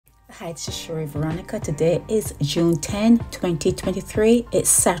Hi, this is Sherry Veronica. Today is June 10, 2023.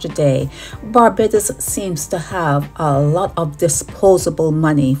 It's Saturday. Barbados seems to have a lot of disposable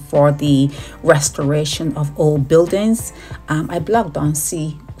money for the restoration of old buildings. I blogged on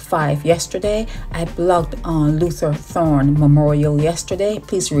C5 yesterday. I blogged on Luther Thorne Memorial yesterday.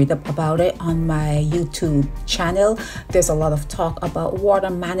 Please read up about it on my YouTube channel. There's a lot of talk about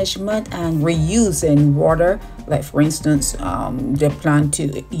water management and reusing water. Like for instance, they plan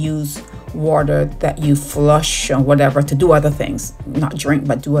to use water that you flush or whatever to do other things, not drink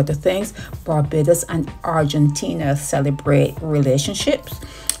but do other things. Barbados and Argentina celebrate relationships.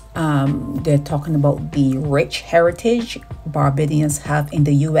 They're talking about the rich heritage Barbadians have in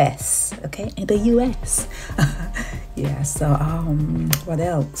the US. Okay, in the US. Yeah, so what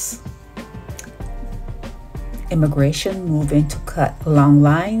else? Immigration moving to cut long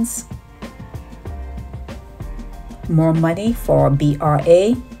lines. More money for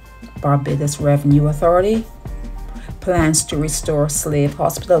BRA, Barbados Revenue Authority. Plans to restore slave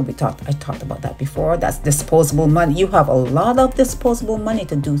hospital. I talked about that before. That's disposable money. You have a lot of disposable money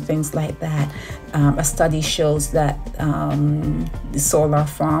to do things like that. A study shows that the solar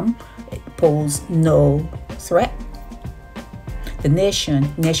farm poses no threat. The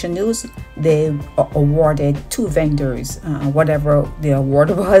Nation News, they awarded 2 vendors. Whatever the award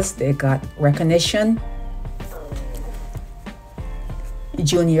was, they got recognition.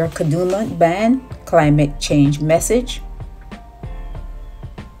 Junior Kaduma ban climate change message.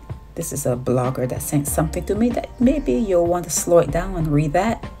 This is a blogger that sent something to me that maybe you'll want to slow it down and read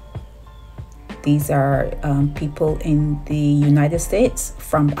that. These are people in the United States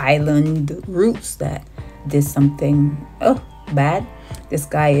from island roots that did something bad. This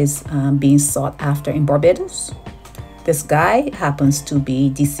guy is being sought after in Barbados. This guy happens to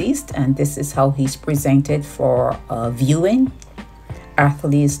be deceased, and this is how he's presented for viewing.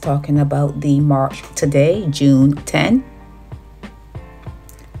 Athlete is talking about the march today, June 10.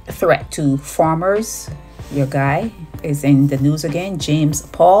 A threat to farmers. Your guy is in the news again. James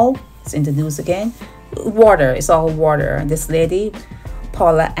Paul is in the news again. Water, it's all water. This lady,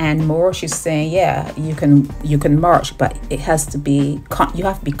 Paula Ann Moore, she's saying, yeah, you can march, but it has to be, you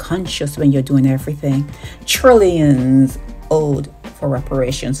have to be conscious when you're doing everything. Trillions owed for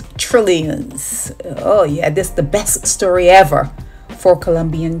reparations. Trillions. Oh yeah, this is the best story ever. 4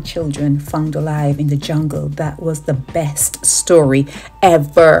 Colombian children found alive in the jungle. That was the best story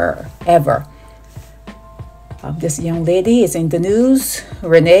ever. This young lady is in the news,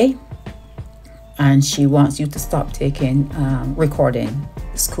 Renee, and she wants you to stop recording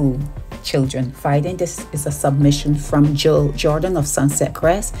school children fighting. This is a submission from Joe Jordan of Sunset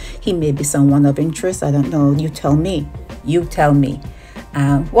Crest. He may be someone of interest. I don't know. You tell me.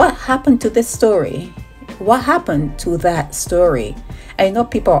 What happened to this story? What happened to that story? I know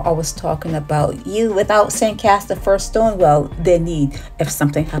people are always talking about you without saying cast the first stone. Well, they need, if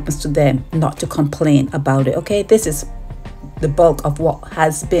something happens to them, not to complain about it. Okay, this is the bulk of what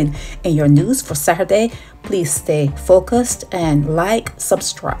has been in your news for Saturday. Please stay focused and like,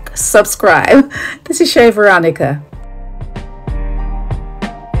 subscribe. This is Sherry Veronica.